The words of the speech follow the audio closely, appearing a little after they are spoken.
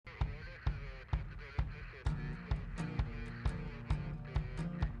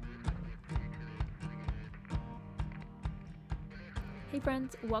Hey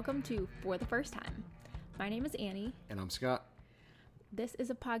friends, welcome to For the First Time. My name is Annie. And I'm Scott. This is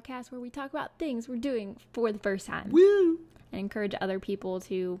a podcast where we talk about things we're doing for the first time. Woo! And encourage other people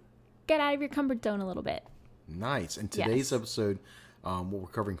to get out of your comfort zone a little bit. Nice. And today's episode, what we're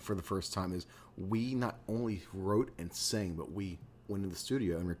covering for the first time is we not only wrote and sang, but we went in the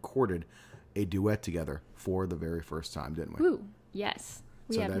studio and recorded a duet together for the very first time, didn't we? Woo! Yes.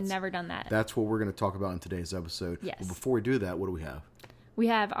 We have never done that. That's what we're going to talk about in today's episode. Yes. But before we do that, what do we have? We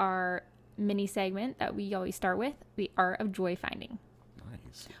have our mini segment that we always start with, the Art of Joy Finding.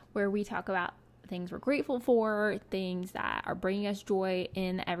 Nice. Where we talk about things we're grateful for, things that are bringing us joy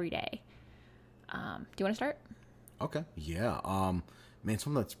in every day. Do you want to start? Okay. Yeah. Man,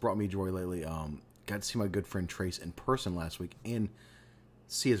 something that's brought me joy lately. Got to see my good friend Trace in person last week and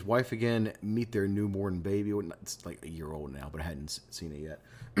see his wife again, meet their newborn baby. It's like a year old now, but I hadn't seen it yet.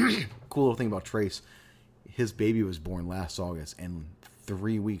 Cool little thing about Trace, his baby was born last August, and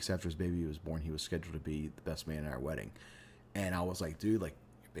 3 weeks after his baby was born, he was scheduled to be the best man at our wedding. And I was like, dude, like,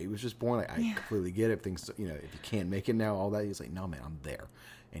 your baby was just born. Like, I completely get it. Things, if you can't make it now, all that. He's like, no, man, I'm there.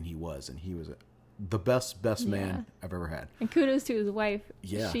 And he was. And he was the best man I've ever had. And kudos to his wife.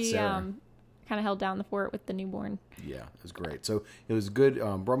 Yeah, she Sarah. kind of held down the fort with the newborn. Yeah, it was great. So it was good.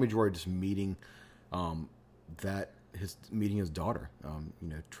 Brought me joy just meeting his daughter.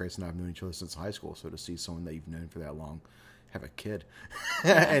 Trace and I have known each other since high school. So to see someone that you've known for that long have a kid,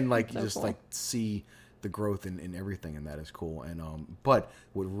 and like so just cool. like see the growth in everything, and that is cool. And but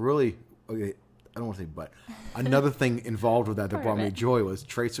what really, okay, I don't want to say but, another thing involved with that Part brought of me it. joy was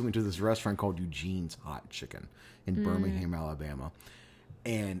Trace took me to this restaurant called Eugene's Hot Chicken in Birmingham, Alabama.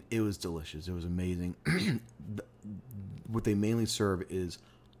 And it was delicious. It was amazing. What they mainly serve is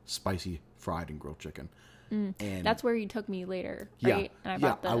spicy fried and grilled chicken. And That's where you took me later, yeah, right? And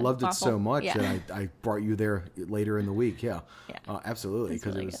yeah, I loved it so much Yeah. that I brought you there later in the week. Yeah, Yeah. absolutely, It's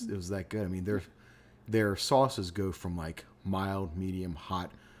because really it was that good. I mean, their sauces go from like mild, medium,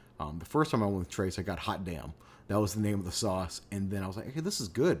 hot. The first time I went with Trace, I got hot damn. That was the name of the sauce, and then I was like, okay, this is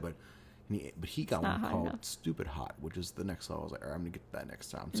good, but he got not one hot called enough. Stupid Hot, which is the next level. I was like, all right, I'm gonna get that next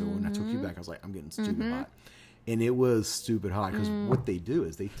time. So when I took you back, I was like, I'm getting Stupid Hot, and it was stupid hot because what they do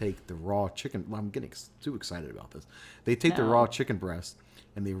is they take the raw chicken. Well, I'm getting too excited about this. They take the raw chicken breast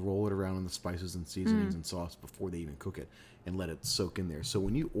and they roll it around in the spices and seasonings and sauce before they even cook it and let it soak in there. So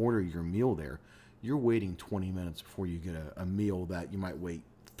when you order your meal there, you're waiting 20 minutes before you get a meal that you might wait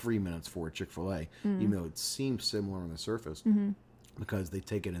 3 minutes for at Chick-fil-A, even though it seems similar on the surface, because they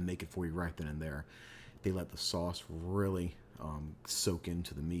take it and make it for you right then and there. They let the sauce really soak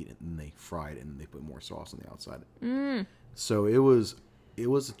into the meat, and then they fry it, and they put more sauce on the outside. So it was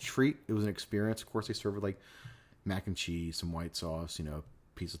a treat. It was an experience. Of course, they served with like mac and cheese, some white sauce,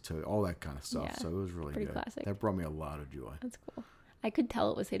 piece of toast, all that kind of stuff. Yeah, So it was really pretty good. classic. That brought me a lot of joy. That's cool. I could tell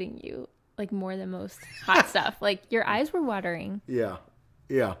it was hitting you like more than most hot stuff. Like your eyes were watering. Yeah.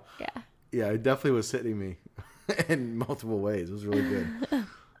 Yeah. It definitely was hitting me in multiple ways. It was really good.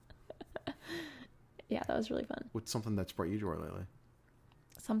 Yeah, that was really fun. What's something that's brought you joy lately?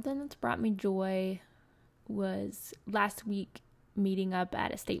 Something that's brought me joy was last week meeting up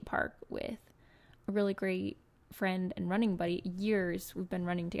at a state park with a really great friend and running buddy. Years we've been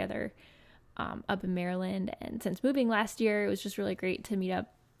running together up in Maryland, and since moving last year, it was just really great to meet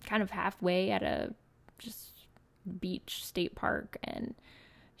up kind of halfway at a just beach state park. And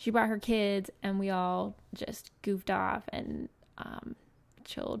she brought her kids, and we all just goofed off and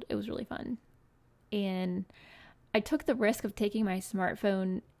chilled. It was really fun. And I took the risk of taking my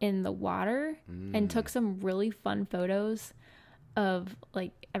smartphone in the water and took some really fun photos of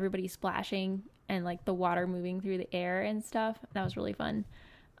like everybody splashing and like the water moving through the air and stuff. That was really fun.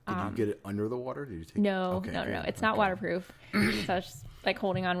 Did you get it under the water? Did you take No, Okay, no. good. It's not waterproof. So I was just like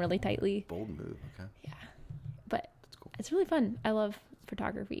holding on really tightly. Bold move. Okay. Yeah. But That's cool. it's really fun. I love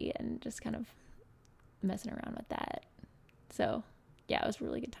photography and just kind of messing around with that. So yeah, it was a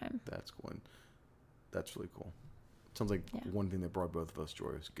really good time. That's cool. That's really cool. Sounds like one thing that brought both of us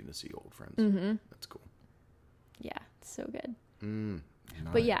joy was getting to see old friends. That's cool. Yeah, it's so good. Nice.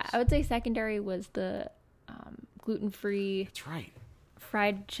 But yeah, I would say secondary was the gluten-free That's right.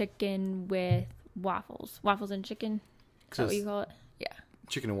 fried chicken with waffles. Waffles and chicken? Is that what you call it? Yeah.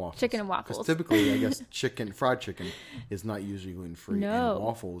 Chicken and waffles. Chicken and waffles. Because typically, I guess fried chicken is not usually gluten free. No. And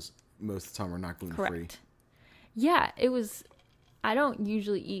waffles most of the time are not gluten free. Correct. Yeah, it was. I don't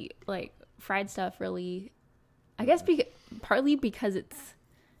usually eat like fried stuff really. I guess partly because it's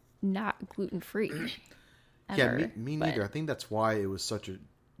not gluten free. Yeah, me neither. I think that's why it was such a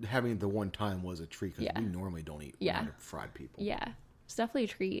having the one time was a treat because we normally don't eat fried people. Yeah, it's definitely a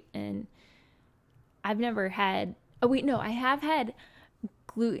treat, and I've never had. Oh wait, no, I have had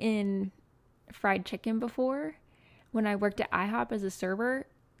gluten fried chicken before. When I worked at IHOP as a server,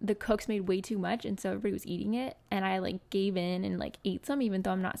 the cooks made way too much, and so everybody was eating it, and I like gave in and like ate some, even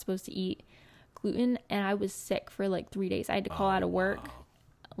though I'm not supposed to eat gluten, and I was sick for like 3 days. I had to call out of work. Wow.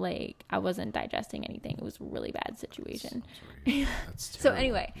 Like, I wasn't digesting anything. It was a really bad situation. That's So terrible.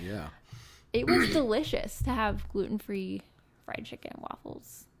 anyway, Yeah. it was delicious to have gluten-free fried chicken and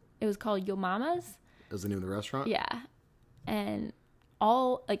waffles. It was called Yo Mama's. Is the name of the restaurant? Yeah. And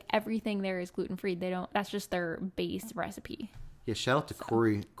all, like, everything there is gluten-free. That's just their base recipe. Yeah, shout out to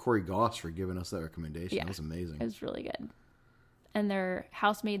Corey Goss for giving us that recommendation. Yeah. That was amazing. It was really good. And their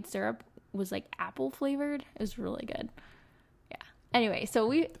house-made syrup was, like, apple flavored. It was really good. Yeah. Anyway, so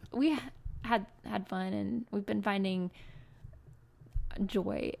we had fun, and we've been finding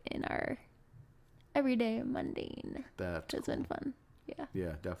joy in our everyday mundane. It's been fun. Yeah.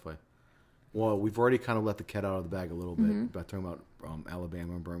 Yeah, definitely. Well, we've already kind of let the cat out of the bag a little bit Mm-hmm. about talking about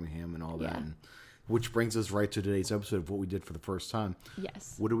Alabama and Birmingham and all that, Yeah. and, which brings us right to today's episode of what we did for the first time.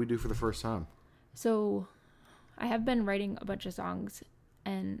 Yes. What did we do for the first time? So I have been writing a bunch of songs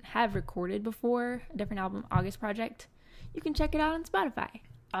and have recorded before a different album, August Project. You can check it out on Spotify.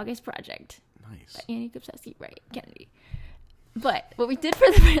 August Project. Nice. By Annie Kupczewski, right? Kennedy. But what we did for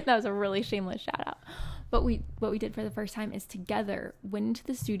the that was a really shameless shout out. But what we did for the first time is together went into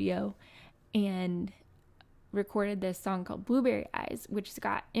the studio and recorded this song called Blueberry Eyes, which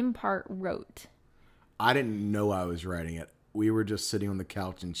Scott in part wrote. I didn't know I was writing it. We were just sitting on the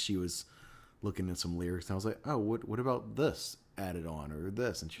couch and she was looking at some lyrics and I was like, oh, what about this added on or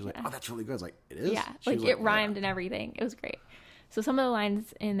this? And she was like, oh, that's really good. I was like, it is? Yeah, She like was it rhymed and everything. It was great. So some of the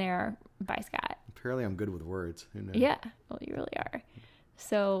lines in there are by Scott. Apparently I'm good with words. Who knows? Yeah, well, you really are.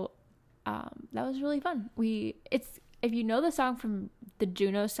 So that was really fun. If you know the song from the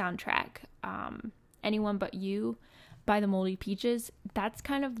Juno soundtrack, Anyone But You by the Moldy Peaches, that's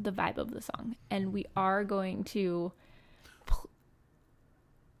kind of the vibe of the song. And we are going to...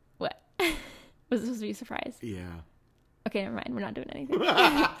 What? Was this supposed to be a surprise? Yeah. Okay, never mind. We're not doing anything.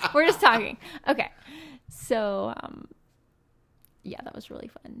 We're just talking. Okay. So, yeah, that was really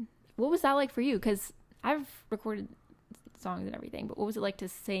fun. What was that like for you? Because I've recorded songs and everything, but what was it like to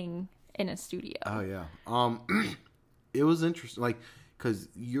sing in a studio? Oh, yeah. It was interesting. Like, because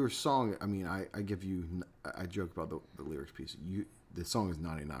your song, I mean, I joke about the lyrics piece. The song is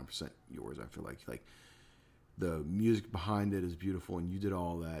 99% yours, I feel like. Like, the music behind it is beautiful, and you did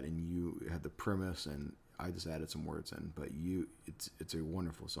all that, and you had the premise, and I just added some words in. But it's a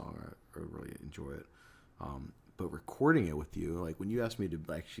wonderful song. I really enjoy it. But recording it with you, like when you asked me to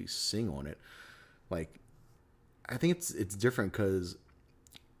actually sing on it, like I think it's different because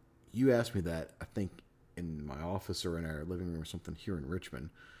you asked me that, I think, in my office or in our living room or something here in Richmond,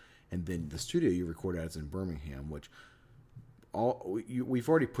 and then the studio you recorded at is in Birmingham, which we've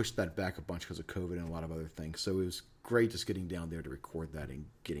already pushed that back a bunch because of COVID and a lot of other things. So it was great just getting down there to record that and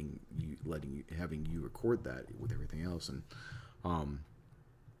having you record that with everything else. And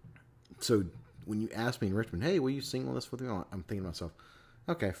so when you asked me in Richmond, hey, will you sing on this with me? I'm thinking to myself,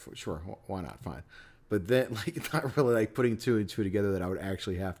 okay, sure, why not? Fine. But then, like, not really like putting two and two together that I would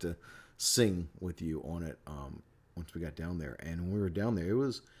actually have to sing with you on it once we got down there. And when we were down there, it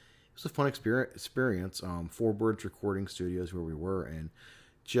was a fun experience. Four Birds Recording Studios where we were, and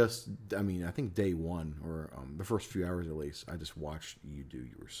I think day one or the first few hours at least, I just watched you do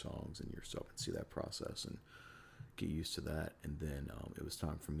your songs and your stuff and see that process and get used to that. And then it was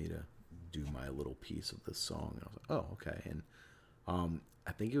time for me to do my little piece of this song, and I was like, oh, okay. And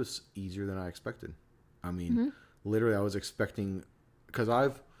I think it was easier than I expected. I mean, literally, I was expecting, because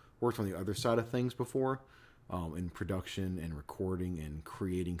I've worked on the other side of things before, in production and recording and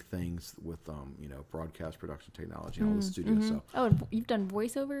creating things with broadcast production technology and all the studio stuff. Oh, and you've done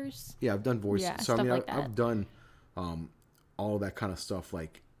voiceovers? Yeah, I've done voice. Yeah, so I stuff mean, like that. I've done all that kind of stuff,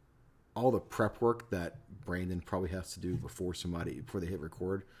 like all the prep work that Brandon probably has to do before they hit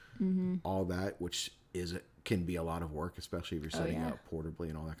record. All that, which can be a lot of work, especially if you're setting up portably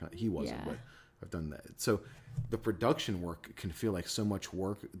and all that kind of. He wasn't, but I've done that. So the production work can feel like so much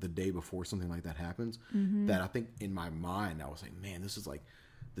work the day before something like that happens, that I think in my mind I was like, man, this is like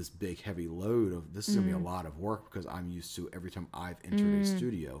this big heavy load of this is gonna be a lot of work, because I'm used to every time I've entered a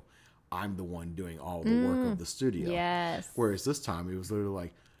studio, I'm the one doing all the work of the studio. Yes. Whereas this time it was literally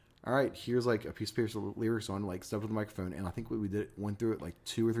like, all right, here's like a piece of paper with lyrics on, like stuff with the microphone, and I think we went through it like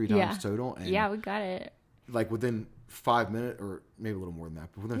 2 or 3 times total. And yeah, we got it. like within 5 minutes, or maybe a little more than that,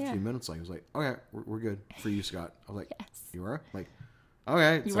 but within a few minutes, like, I was like, okay, we're good for you, Scott. I was like, Yes. you are? Like,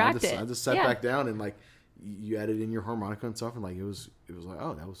 okay. You So rocked it. I just sat back down and like you added in your harmonica and stuff, and like it was like,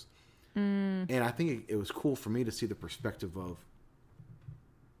 oh, that was. And I think it was cool for me to see the perspective of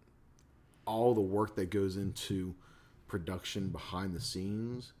all the work that goes into production behind the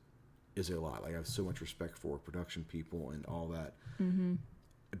scenes is a lot. Like I have so much respect for production people and all that. Mm-hmm.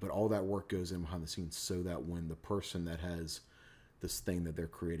 But all that work goes in behind the scenes so that when the person that has this thing that they're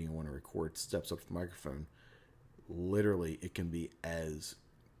creating and want to record steps up to the microphone, literally it can be as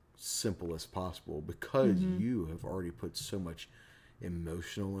simple as possible because you have already put so much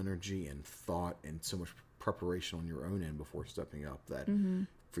emotional energy and thought and so much preparation on your own end before stepping up that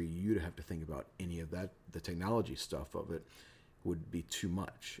for you to have to think about any of that, the technology stuff of it would be too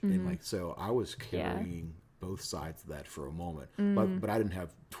much. And like, so I was carrying both sides of that for a moment, but I didn't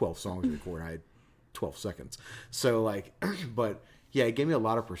have 12 songs to record. I had 12 seconds. So like, but yeah, it gave me a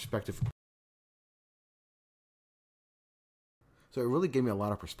lot of perspective. So it really gave me a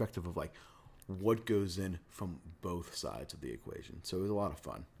lot of perspective of like what goes in from both sides of the equation. So it was a lot of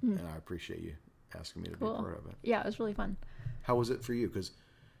fun, and I appreciate you asking me to be a part of it. Yeah, it was really fun. How was it for you? Because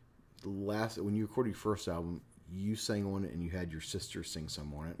when you recorded your first album, you sang on it, and you had your sister sing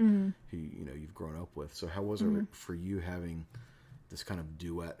some on it, who you've grown up with. So how was it for you having this kind of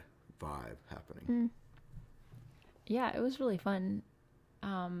duet vibe happening? Yeah, it was really fun.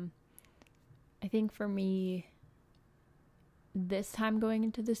 I think for me, this time going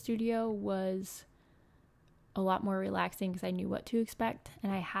into the studio was a lot more relaxing because I knew what to expect,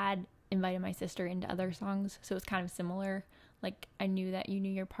 and I had invited my sister into other songs, so it was kind of similar. Like, I knew that you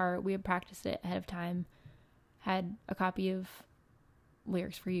knew your part. We had practiced it ahead of time, had a copy of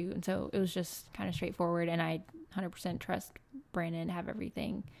lyrics for you, and so it was just kind of straightforward, and I 100% trust Brandon to have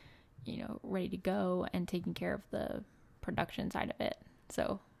everything, ready to go and taking care of the production side of it.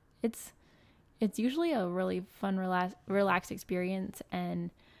 So it's usually a really fun, relaxed experience,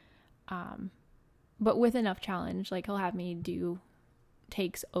 and but with enough challenge. Like, he'll have me do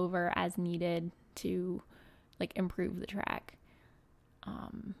takes over as needed to like improve the track.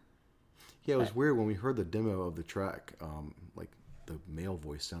 Yeah, it was weird when we heard the demo of the track. Like the male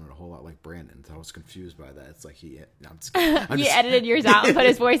voice sounded a whole lot like Brandon. So I was confused by that. It's like he edited yours out and put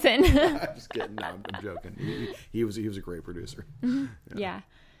his voice in. I'm just kidding. No, I'm joking. He was a great producer. Yeah.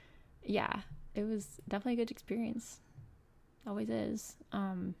 It was definitely a good experience. Always is.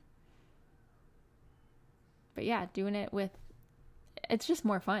 But yeah, doing it it's just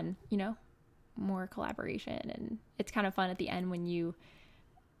more fun, more collaboration, and it's kind of fun at the end when you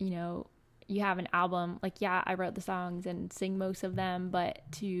have an album. Like, yeah, I wrote the songs and sing most of them, but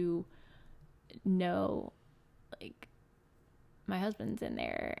to know, like, my husband's in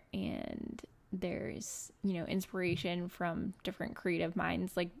there and there's, inspiration from different creative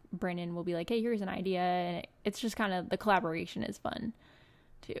minds. Like, Brandon will be like, hey, here's an idea. And it's just kind of, the collaboration is fun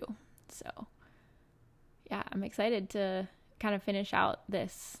too. So yeah, I'm excited to kind of finish out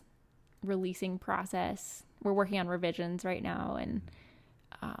this releasing process. We're working on revisions right now, and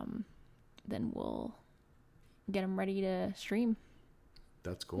then we'll get them ready to stream.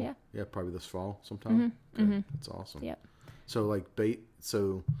 That's cool. Yeah, probably this fall sometime. Okay. That's awesome. Yep. So like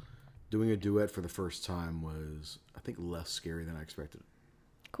so doing a duet for the first time was, I think, less scary than I expected.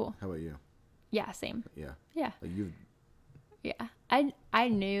 Cool. How about you? Yeah, same. Yeah. Like Yeah. I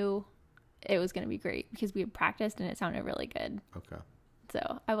knew it was going to be great because we had practiced and it sounded really good. Okay.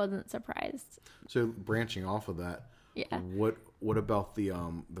 So I wasn't surprised. So branching off of that, what about the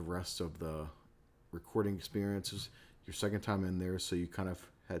rest of the recording experiences? Your second time in there, so you kind of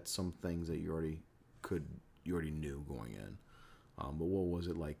had some things that you already knew going in. But what was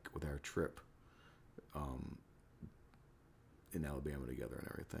it like with our trip in Alabama together and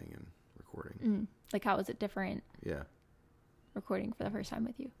everything and recording? Like, how was it different? Yeah. Recording for the first time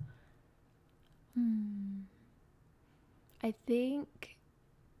with you. I think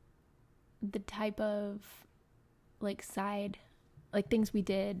the type of like side, like things we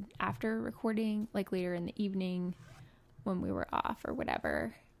did after recording, like later in the evening when we were off or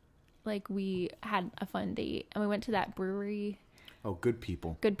whatever, like we had a fun date and we went to that brewery. Oh, Good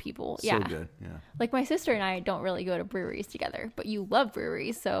People. Yeah. So good. Yeah. Like, my sister and I don't really go to breweries together, but you love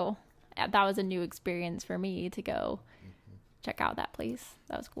breweries. So that was a new experience for me to go check out that place.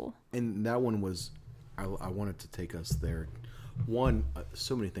 That was cool. And that one was, I wanted to take us there. One,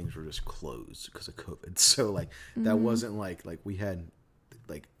 so many things were just closed because of COVID. So like that wasn't like we had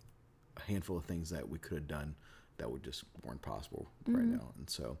like a handful of things that we could have done that would just weren't possible right now. And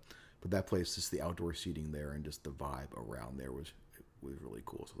so, but that place, just the outdoor seating there and just the vibe around there was really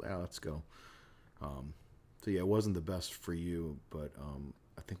cool. So let's go. So yeah, it wasn't the best for you, but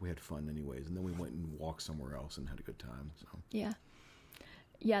I think we had fun anyways. And then we went and walked somewhere else and had a good time. So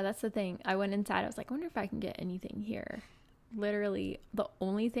yeah, that's the thing. I went inside. I was like, I wonder if I can get anything here. Literally, the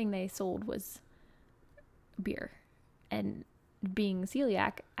only thing they sold was beer, and being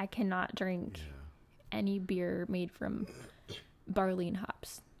celiac, I cannot drink any beer made from barley and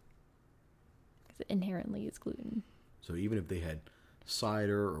hops because it inherently is gluten. So even if they had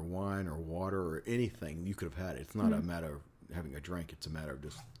cider or wine or water or anything, you could have had it. It's not a matter of having a drink. It's a matter of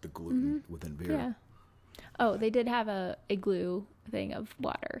just the gluten within beer. Yeah. Oh, they did have a igloo thing of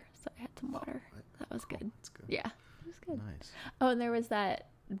water, so I had some water. That was good. That's good. Yeah, it was good. Nice. Oh, and there was that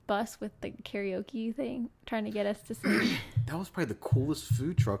bus with the karaoke thing trying to get us to sing. That was probably the coolest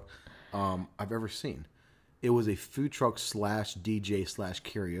food truck I've ever seen. It was a food truck / DJ /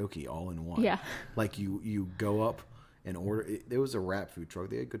 karaoke all in one. Yeah. Like you go up and order. There was a rap food truck.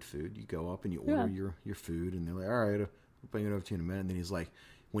 They had good food. You go up and you order your food, and they're like, all right, I'll bring it over to you in a minute. And then he's like,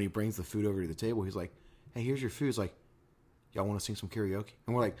 when he brings the food over to the table, he's like, hey, here's your food. He's like, y'all want to sing some karaoke?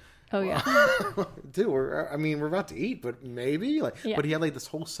 And we're like, oh yeah, dude, we're about to eat, but maybe But he had like this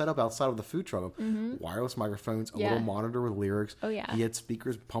whole setup outside of the food truck of wireless microphones, a little monitor with lyrics. Oh yeah, he had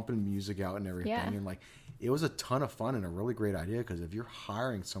speakers pumping music out and everything, and like it was a ton of fun and a really great idea because if you're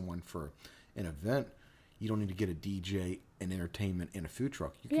hiring someone for an event, you don't need to get a DJ and entertainment in a food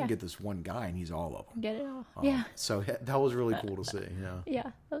truck. You can get this one guy and he's all of them. Get it all. So that was really cool to see.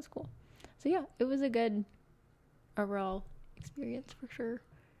 Yeah, that was cool. So yeah, it was a good overall experience for sure.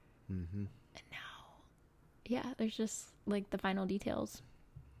 Mm-hmm. And now, there's just like the final details.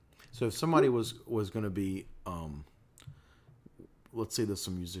 So if somebody was going to be, let's say there's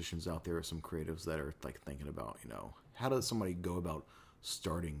some musicians out there or some creatives that are like thinking about, how does somebody go about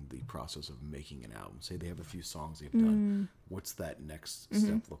starting the process of making an album? Say they have a few songs they've done. What's that next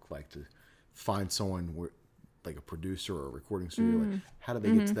step look like to find someone like a producer or a recording studio? Like, how do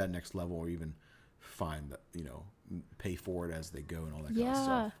they get to that next level, or even find that, pay for it as they go and all that kind of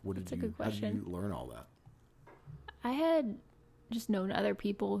stuff? That's a good question. How did you learn all that? I had just known other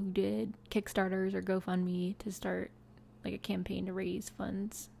people who did Kickstarters or GoFundMe to start like a campaign to raise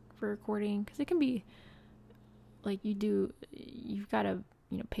funds for recording, because it can be like you've got to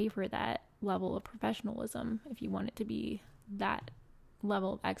pay for that level of professionalism if you want it to be that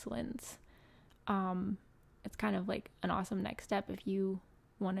level of excellence. It's kind of like an awesome next step if you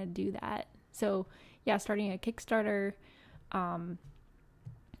want to do that. So yeah, starting a Kickstarter,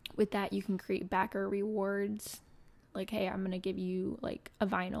 with that you can create backer rewards, like, hey, I'm gonna give you like a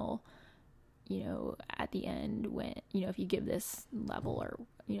vinyl, at the end when if you give this level, or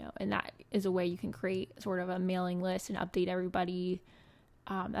and that is a way you can create sort of a mailing list and update everybody.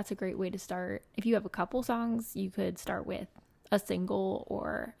 That's a great way to start. If you have a couple songs, you could start with a single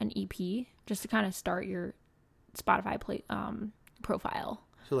or an EP just to kind of start your Spotify profile.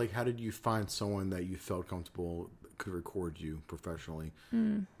 So like, how did you find someone that you felt comfortable could record you professionally,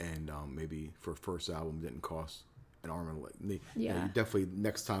 and maybe for a first album didn't cost an arm and a leg? You definitely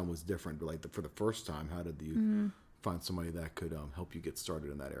next time was different, but like for the first time, how did you find somebody that could help you get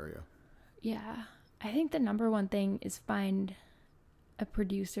started in that area? Yeah, I think the number one thing is find a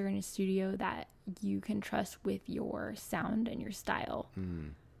producer in a studio that you can trust with your sound and your style.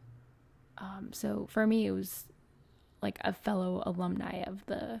 So for me, it was like a fellow alumni of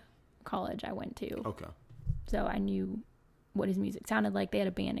the college I went to. Okay. So I knew what his music sounded like. They had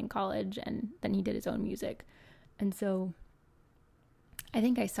a band in college, and then he did his own music. And so I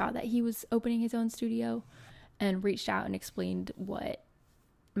think I saw that he was opening his own studio and reached out and explained what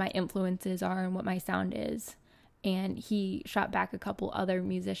my influences are and what my sound is. And he shot back a couple other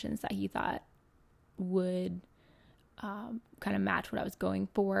musicians that he thought would kind of match what I was going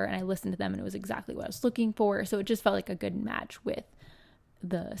for. And I listened to them, and it was exactly what I was looking for. So it just felt like a good match with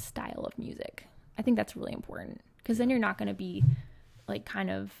the style of music. I think that's really important, because then you're not going to be like kind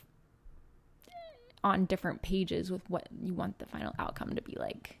of on different pages with what you want the final outcome to be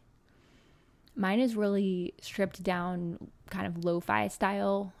like. Mine is really stripped down, kind of lo-fi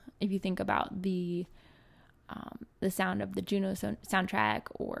style. If you think about the sound of the Juno soundtrack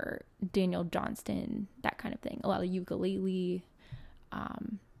or Daniel Johnston, that kind of thing, a lot of ukulele.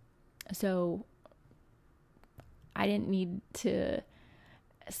 So I didn't need to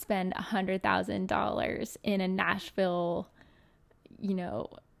spend $100,000 in a Nashville,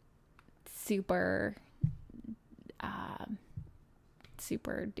 super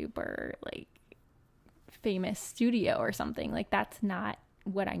duper like famous studio or something. Like, that's not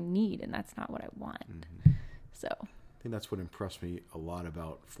what I need, and that's not what I want. So I think that's what impressed me a lot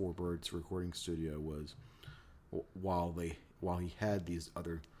about Four Birds recording studio was while he had these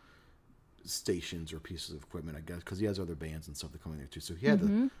other stations or pieces of equipment, I guess, because he has other bands and stuff that come in there too. So he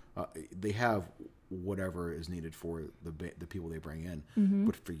had they have whatever is needed for the people they bring in.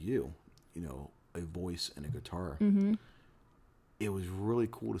 But for you, a voice and a guitar, it was really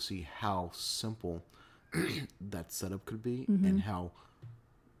cool to see how simple that setup could be and how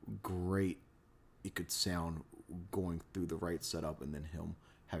great it could sound going through the right setup, and then him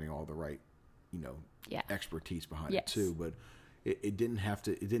having all the right, expertise behind it too. But it didn't have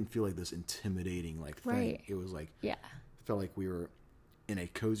to. It didn't feel like this intimidating thing. Right. It was felt like we were in a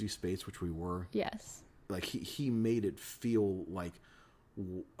cozy space, which we were. Yes. Like he made it feel like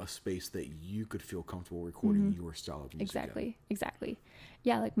a space that you could feel comfortable recording your style of music. Exactly.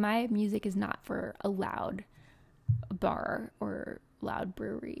 Yeah, like my music is not for a loud bar or loud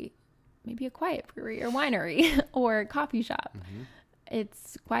brewery, maybe a quiet brewery or winery or coffee shop.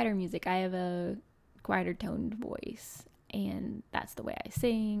 It's quieter music. I have a quieter toned voice, and that's the way I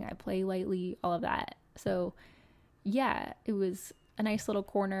sing. I play lightly, all of that. So yeah, it was a nice little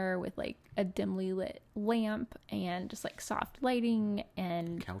corner with like a dimly lit lamp and just like soft lighting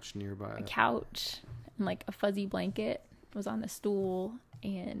and couch nearby. A couch and like a fuzzy blanket was on the stool,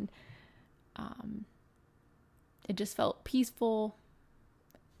 and it just felt peaceful,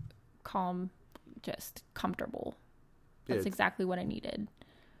 calm, just comfortable. That's exactly what I needed.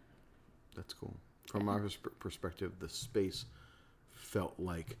 That's cool. From my perspective, the space felt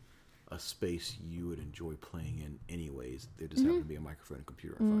like a space you would enjoy playing in anyways. There just happened to be a microphone and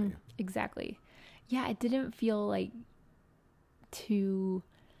computer in front of you. Exactly. Yeah, it didn't feel like too,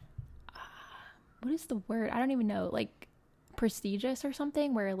 what is the word? I don't even know. Like prestigious or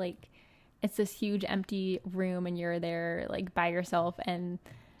something, where like it's this huge empty room and you're there like by yourself, and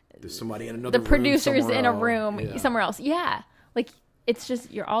there's somebody in another room. The producer's in a else. room somewhere else. Yeah. Like it's just,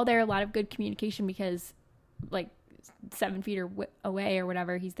 you're all there, a lot of good communication, because like 7 feet away or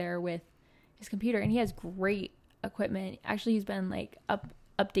whatever, he's there with his computer, and he has great equipment. Actually, he's been like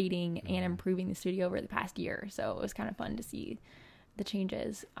updating and improving the studio over the past year, so it was kind of fun to see the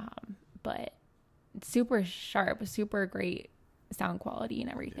changes. But it's super sharp, super great sound quality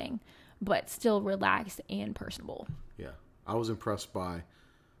and everything, but still relaxed and personable. Yeah, I was impressed by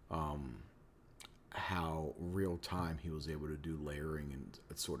how real time he was able to do layering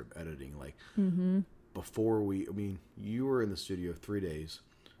and sort of editing. Like before you were in the studio 3 days,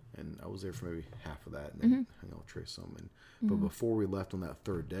 and I was there for maybe half of that, and then I'll trace some. But before we left on that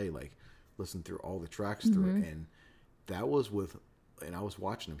third day, like listened through all the tracks through it, and that was and I was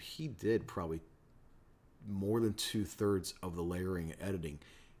watching him. He did probably more than 2/3 of the layering and editing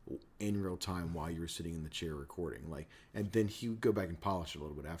in real time while you were sitting in the chair recording. Like, and then he would go back and polish it a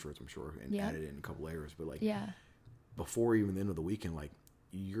little bit afterwards, I'm sure, and add it in a couple layers. But like, before even the end of the weekend, like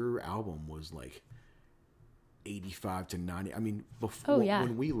your album was like 85 to 90. I mean, before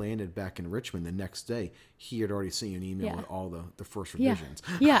when we landed back in Richmond the next day, he had already seen an email with all the first revisions.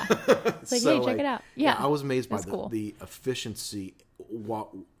 Yeah. It's like, so, hey, check it out. Yeah. I was amazed by the efficiency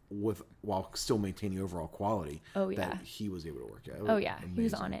while still maintaining overall quality that he was able to work at. He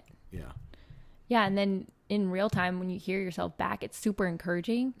was on it. Yeah. Yeah, and then in real time, when you hear yourself back, it's super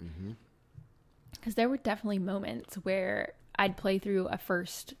encouraging. Because there were definitely moments where I'd play through a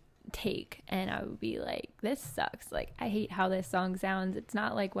first take and I would be like, this sucks. Like, I hate how this song sounds. It's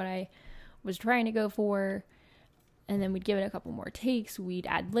not like what I was trying to go for. And then we'd give it a couple more takes. We'd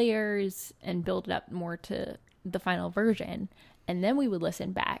add layers and build it up more to the final version. And then we would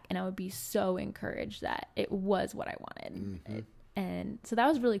listen back and I would be so encouraged that it was what I wanted. And so that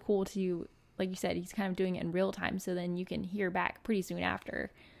was really cool to, like you said, he's kind of doing it in real time. So then you can hear back pretty soon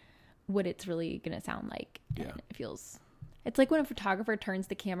after what it's really going to sound like. And it feels, it's like when a photographer turns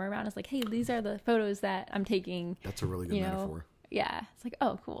the camera around, it's like, hey, these are the photos that I'm taking. That's a really good metaphor. Yeah. It's like,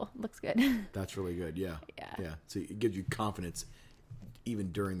 oh, cool. Looks good. That's really good. Yeah. So it gives you confidence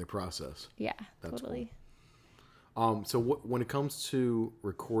even during the process. Yeah, that's totally. Cool. So when it comes to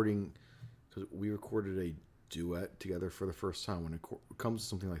recording, because we recorded a duet together for the first time, when it comes to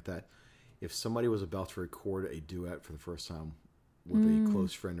something like that, if somebody was about to record a duet for the first time with a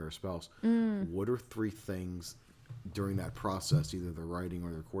close friend or a spouse, what are 3 things during that process, either the writing or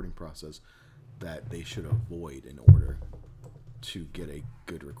the recording process, that they should avoid in order to get a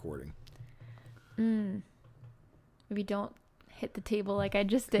good recording? Maybe don't hit the table like I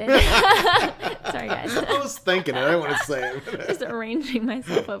just did. Sorry, guys. I was thinking it. I didn't want to say it. Just arranging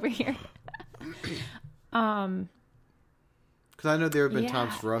myself over here. Because I know there have been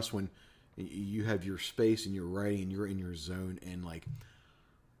times for us when you have your space and you're writing and you're in your zone, and like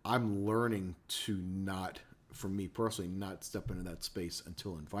I'm learning to not, for me personally, not step into that space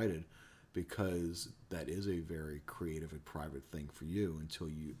until invited, because that is a very creative and private thing for you until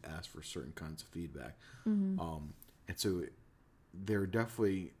you ask for certain kinds of feedback. And so there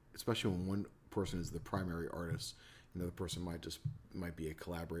definitely, especially when one person is the primary artist, another person might be a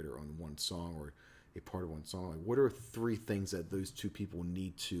collaborator on one song or a part of one song. Like, what are 3 things that those 2 people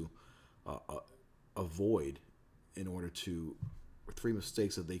need to avoid in order to, or 3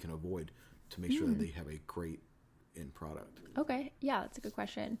 mistakes that they can avoid to make sure that they have a great end product? Okay. Yeah, that's a good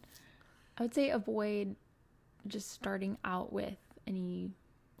question. I would say avoid just starting out with any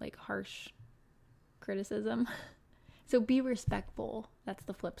like harsh criticism. So be respectful. That's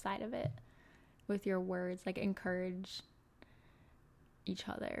the flip side of it. With your words, like encourage each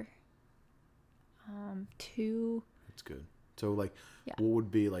other. 2. That's good. So like, Yeah. what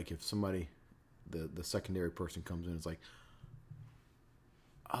would be like if somebody, the secondary person comes in, it's like,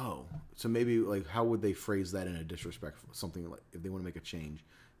 oh, so maybe like how would they phrase that in a disrespectful, something like if they want to make a change,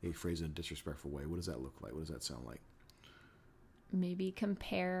 they phrase it in a disrespectful way. What does that look like? What does that sound like? Maybe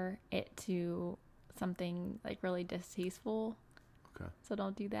compare it to something like really distasteful. Okay. So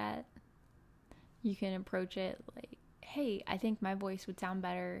don't do that. You can approach it like, hey, I think my voice would sound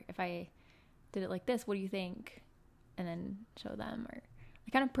better if I did it like this. What do you think? And then show them, or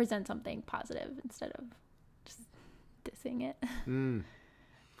kind of present something positive instead of just dissing it.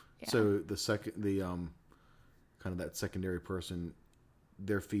 Yeah. So the kind of that secondary person,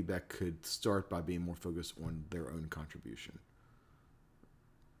 their feedback could start by being more focused on their own contribution.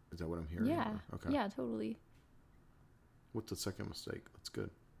 Is that what I'm hearing? Yeah. Okay. Yeah, totally. What's the second mistake? That's good.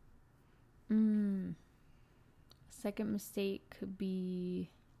 Second mistake could be,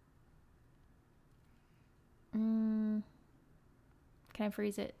 can I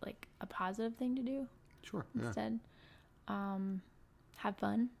phrase it like a positive thing to do? Sure. Instead? Have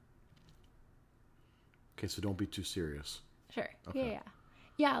fun. Okay, so don't be too serious. Sure. Okay.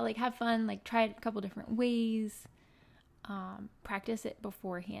 Yeah, like have fun, like try it a couple different ways. Practice it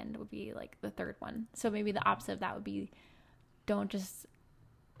beforehand would be like the third one. So maybe the opposite of that would be don't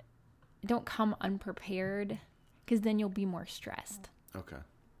come unprepared, because then you'll be more stressed. Okay.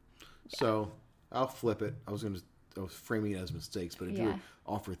 Yeah. So I'll flip it. I was framing it as mistakes, but if you would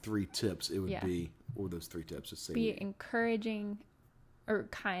offer 3 tips, it would be, what were those 3 tips? Just say be encouraging or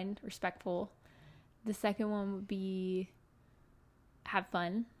kind, respectful. The second one would be have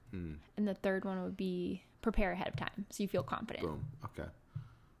fun. And the third one would be prepare ahead of time so you feel confident. Boom. Okay.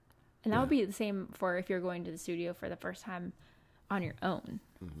 And that would be the same for if you're going to the studio for the first time on your own.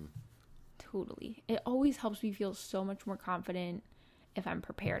 Totally. It always helps me feel so much more confident if I'm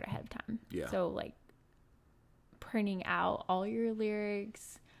prepared ahead of time. Yeah. So like printing out all your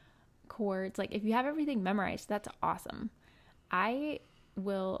lyrics, chords, like if you have everything memorized, that's awesome. I'm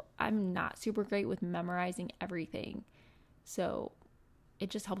not super great with memorizing everything. So it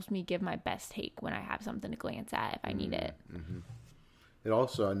just helps me give my best take when I have something to glance at if I need it. It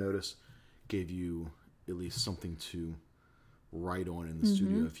also, I noticed, gave you at least something to write on in the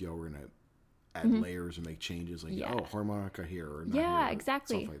studio if y'all were going to add layers and make changes. Like, oh, harmonica here or not here,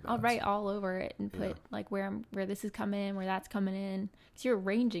 exactly. Like that. I'll write all over it and put like where this is coming in, where that's coming in. Because you're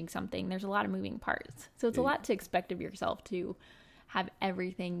arranging something. There's a lot of moving parts. So it's a lot to expect of yourself to have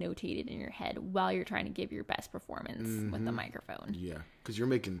everything notated in your head while you're trying to give your best performance with the microphone. Yeah, because you're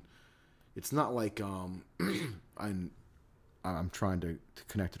making, it's not like I'm trying to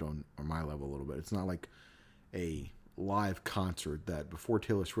connect it on my level a little bit. It's not like a live concert that before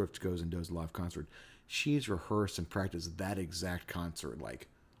Taylor Swift goes and does a live concert, she's rehearsed and practiced that exact concert like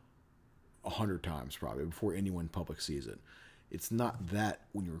 100 times probably before anyone in public sees it. It's not that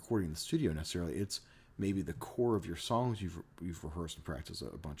when you're recording in the studio necessarily. It's maybe the core of your songs you've rehearsed and practiced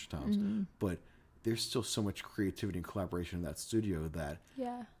a bunch of times, but there's still so much creativity and collaboration in that studio that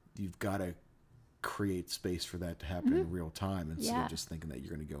you've got to create space for that to happen in real time instead of just thinking that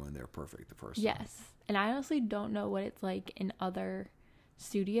you're going to go in there perfect the first time. Yes. And I honestly don't know what it's like in other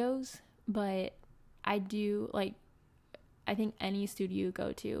studios, but I do, like, I think any studio you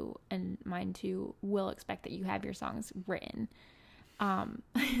go to, and mine too, will expect that you have your songs written.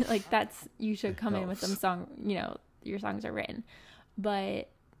 Like that's, you should come in with some your songs are written. But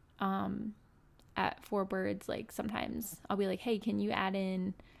at Four Birds, like sometimes I'll be like, hey, can you add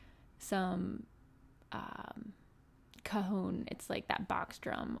in some cajon? It's like that box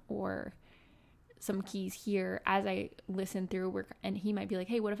drum, or some keys here as I listen through work. And he might be like,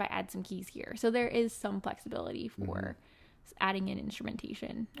 hey, what if I add some keys here? So there is some flexibility for adding in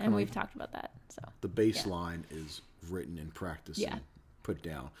instrumentation, and we've talked about that. So the bass line is written in practice and put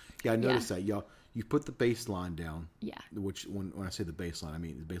down. I noticed that y'all, you put the bass line down. Yeah. Which when I say the bass line, I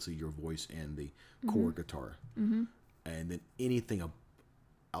mean basically your voice and the core guitar. And then anything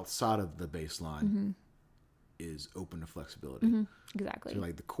outside of the bass line is open to flexibility. Exactly. So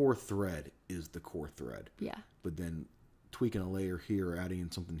like the core thread is the core thread. Yeah. But then tweaking a layer here or adding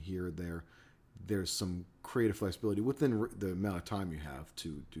in something here or there, there's some creative flexibility within the amount of time you have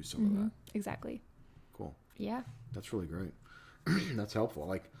to do some of that. Exactly. Cool. Yeah. That's really great. That's helpful.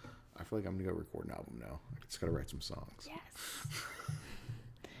 Like, I feel like I'm gonna go record an album now. I just gotta write some songs. Yes.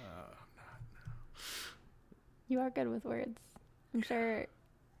 You are good with words. I'm sure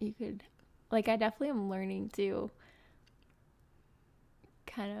you could. Like, I definitely am learning to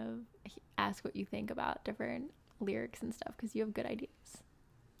kind of ask what you think about different lyrics and stuff because you have good ideas.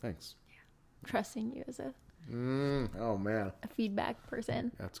 Thanks. Yeah. Trusting you as a oh man, a feedback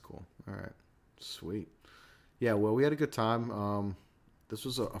person. That's cool. All right, sweet. Yeah, well, we had a good time. This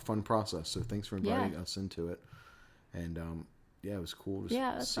was a fun process, so thanks for inviting us into it. And yeah, it was cool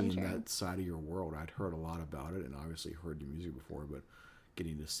just seeing that side of your world. I'd heard a lot about it and obviously heard your music before, but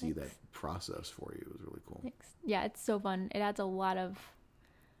getting to see that process for you was really cool. Thanks. Yeah, it's so fun. It adds a lot of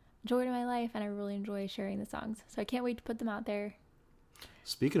joy to my life, and I really enjoy sharing the songs. So I can't wait to put them out there.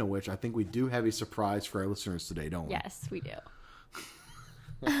 Speaking of which, I think we do have a surprise for our listeners today, don't we? Yes, we do.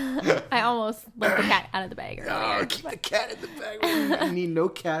 I almost let the cat out of the bag earlier. Oh, keep the cat in the bag. We need no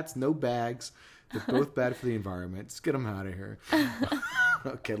cats, no bags. They're both bad for the environment. Just get them out of here.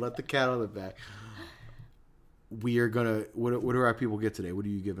 Okay, let the cat out of the bag. We are going to... What do our people get today? What are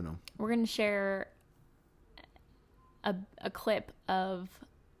you giving them? We're going to share a clip of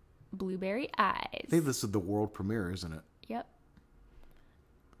Blueberry Eyes. I think this is the world premiere, isn't it? Yep.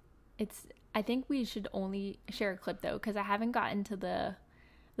 I think we should only share a clip, though, because I haven't gotten to the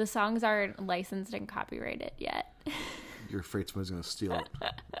songs aren't licensed and copyrighted yet. You're afraid someone's going to steal it.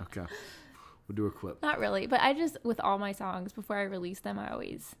 Okay. We'll do a clip. Not really, but I just, with all my songs, before I release them,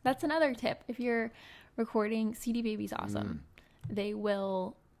 that's another tip. If you're recording, CD Baby's awesome. They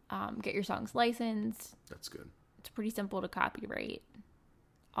will get your songs licensed. That's good. It's pretty simple to copyright,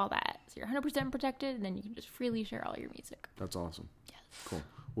 all that. So you're 100% protected, and then you can just freely share all your music. That's awesome. Yes. Cool.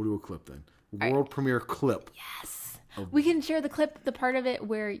 We'll do a clip then. World premiere clip. Yes. We can share the clip, the part of it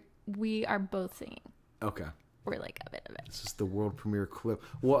where we are both singing. Okay. Or like a bit of it. This is the world premiere clip.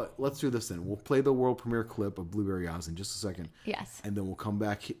 Well, let's do this then. We'll play the world premiere clip of Blueberry Eyes in just a second. Yes. And then we'll come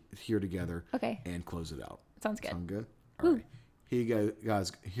back here together. Okay. And close it out. Sounds good. Sound good? All right. Here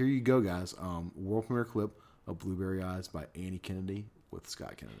you go, guys. World premiere clip of Blueberry Eyes by Annie Kennedy with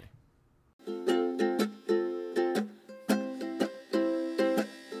Scott Kennedy.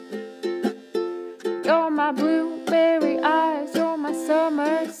 You're my blueberry eyes, you're my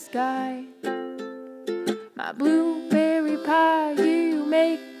summer sky. My blueberry pie, you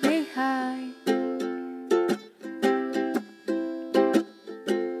make me high.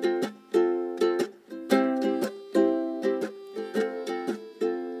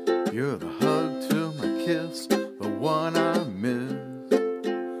 You're the hug to my kiss, the one I miss.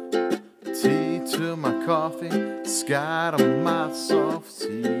 Tea to my coffee, sky to my soft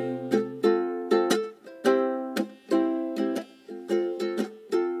tea.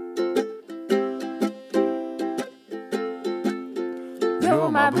 You're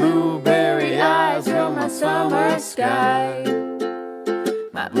my blueberry eyes, you're my summer sky.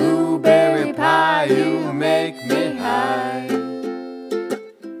 My blueberry pie, you make me high.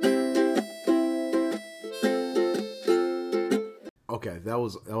 Okay, that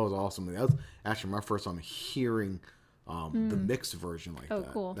was awesome. That was actually my first time hearing the mixed version like that. Oh,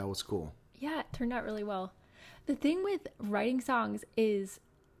 cool. That was cool. Yeah, it turned out really well. The thing with writing songs is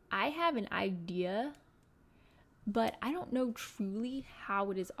I have an idea, but I don't know truly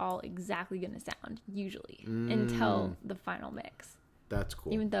how it is all exactly going to sound, usually, until the final mix. That's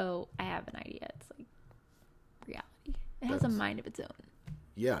cool. Even though I have an idea, it's like reality. It has a mind of its own.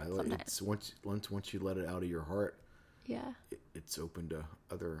 Yeah, it's once you let it out of your heart, yeah, it's open to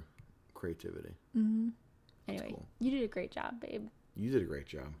other creativity. Mm-hmm. Anyway, cool. You did a great job, babe. You did a great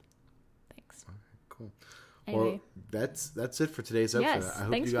job. Thanks. All right, cool. Anyway. Well, that's it for today's episode. Yes, I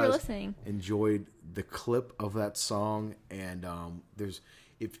hope thanks you guys for listening. Enjoyed the clip of that song, and there's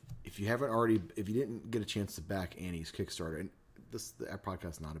if you didn't get a chance to back Annie's Kickstarter, and our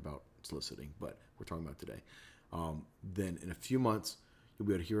podcast is not about soliciting, but we're talking about today. Then in a few months you'll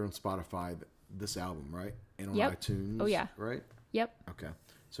be able to hear on Spotify this album, right? And on iTunes. Oh yeah. Right? Yep. Okay.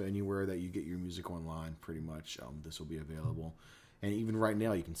 So anywhere that you get your music online, pretty much, this will be available. And even right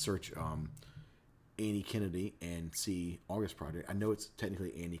now, you can search Annie Kennedy and see August Project. I know it's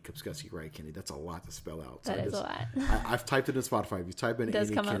technically Annie Kupskowski Wright Kennedy. That's a lot to spell out. So that is a lot. I've typed it in Spotify. If you type in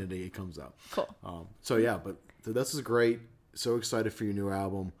Annie Kennedy, it comes up. Cool. So this is great. So excited for your new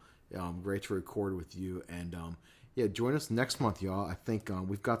album. Great to record with you. And join us next month, y'all. I think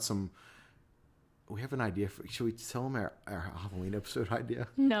we've got some... We have an idea. Should we tell them our Halloween episode idea?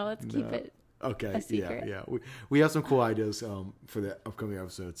 No, let's keep it okay. a secret. Yeah. We have some cool ideas for the upcoming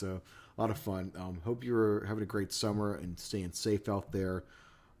episode. So a lot of fun. Hope you're having a great summer and staying safe out there.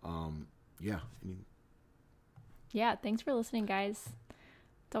 Yeah. Thanks for listening, guys.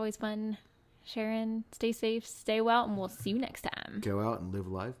 It's always fun sharing. Stay safe, stay well, and we'll see you next time. Go out and live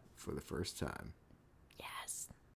life for the first time.